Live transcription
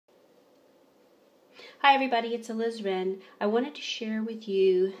Hi everybody, it's Liz Wren. I wanted to share with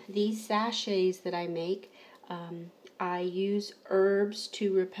you these sachets that I make. I use herbs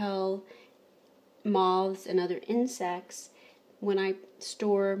to repel moths and other insects when I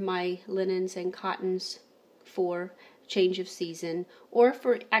store my linens and cottons for change of season or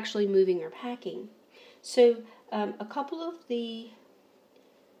for actually moving or packing. So a couple of the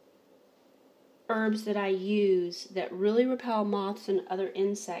herbs that I use that really repel moths and other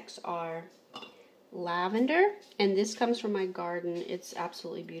insects are lavender, and this comes from my garden. It's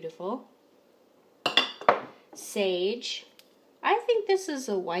absolutely beautiful. Sage. I think this is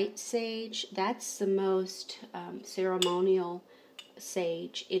a white sage. That's the most ceremonial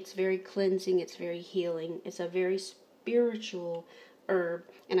sage. It's very cleansing. It's very healing. It's a very spiritual herb,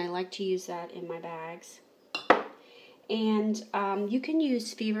 and I like to use that in my bags. And you can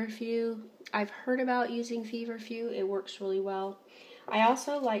use feverfew. I've heard about using feverfew. It works really well. I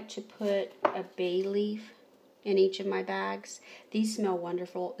also like to put a bay leaf in each of my bags. These smell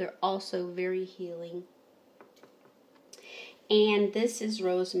wonderful. They're also very healing. And this is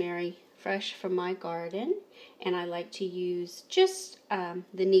rosemary, fresh from my garden. And I like to use just the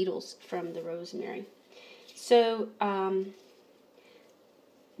needles from the rosemary. So,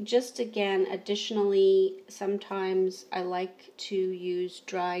 just again, additionally, sometimes I like to use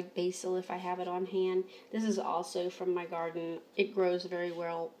dried basil if I have it on hand. This is also from my garden. It grows very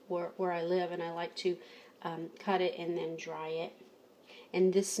well where I live, and I like to cut it and then dry it.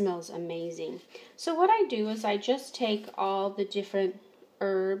 And this smells amazing. So what I do is I just take all the different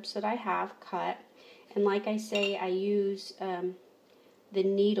herbs that I have cut, and like I say, I use the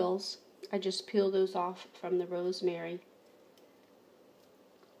needles. I just peel those off from the rosemary.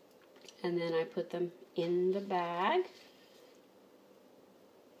 And then I put them in the bag.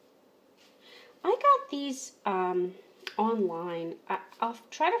 I got these online. I'll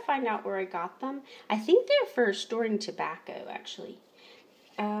try to find out where I got them. I think they're for storing tobacco, actually.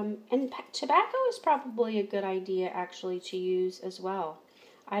 And tobacco is probably a good idea, actually, to use as well.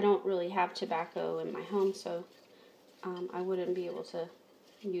 I don't really have tobacco in my home, so I wouldn't be able to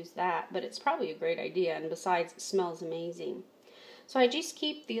use that. But it's probably a great idea, and besides, it smells amazing. So I just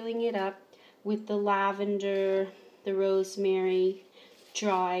keep filling it up with the lavender, the rosemary,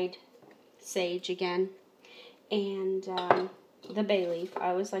 dried sage again, and the bay leaf.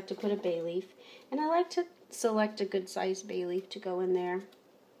 I always like to put a bay leaf, and I like to select a good sized bay leaf to go in there.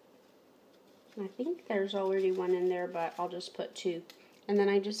 I think there's already one in there, but I'll just put two. And then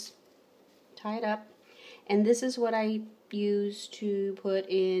I just tie it up. And this is what I use to put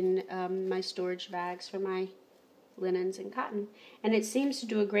in my storage bags for my linens and cotton, and it seems to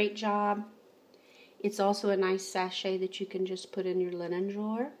do a great job. It's also a nice sachet that you can just put in your linen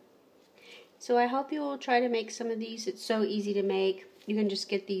drawer. So I hope you will try to make some of these. It's so easy to make. You can just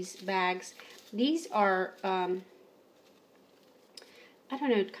get these bags. These are I don't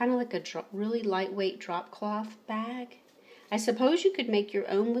know, kind of like a really lightweight drop cloth bag. I suppose you could make your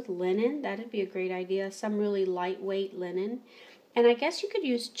own with linen. That'd be a great idea. Some really lightweight linen. And I guess you could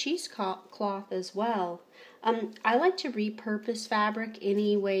use cheesecloth as well. I like to repurpose fabric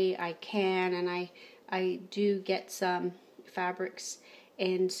any way I can, and I do get some fabrics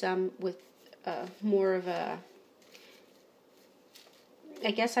and some with more of a, I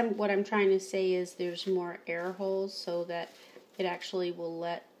guess what I'm trying to say is there's more air holes so that it actually will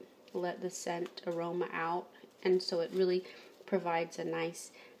let the scent aroma out, and so it really provides a nice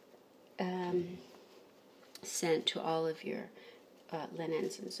scent to all of your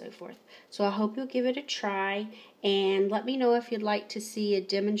linens and so forth. So I hope you'll give it a try, and let me know if you'd like to see a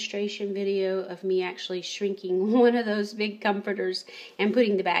demonstration video of me actually shrinking one of those big comforters and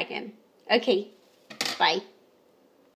putting the bag in. Okay, bye.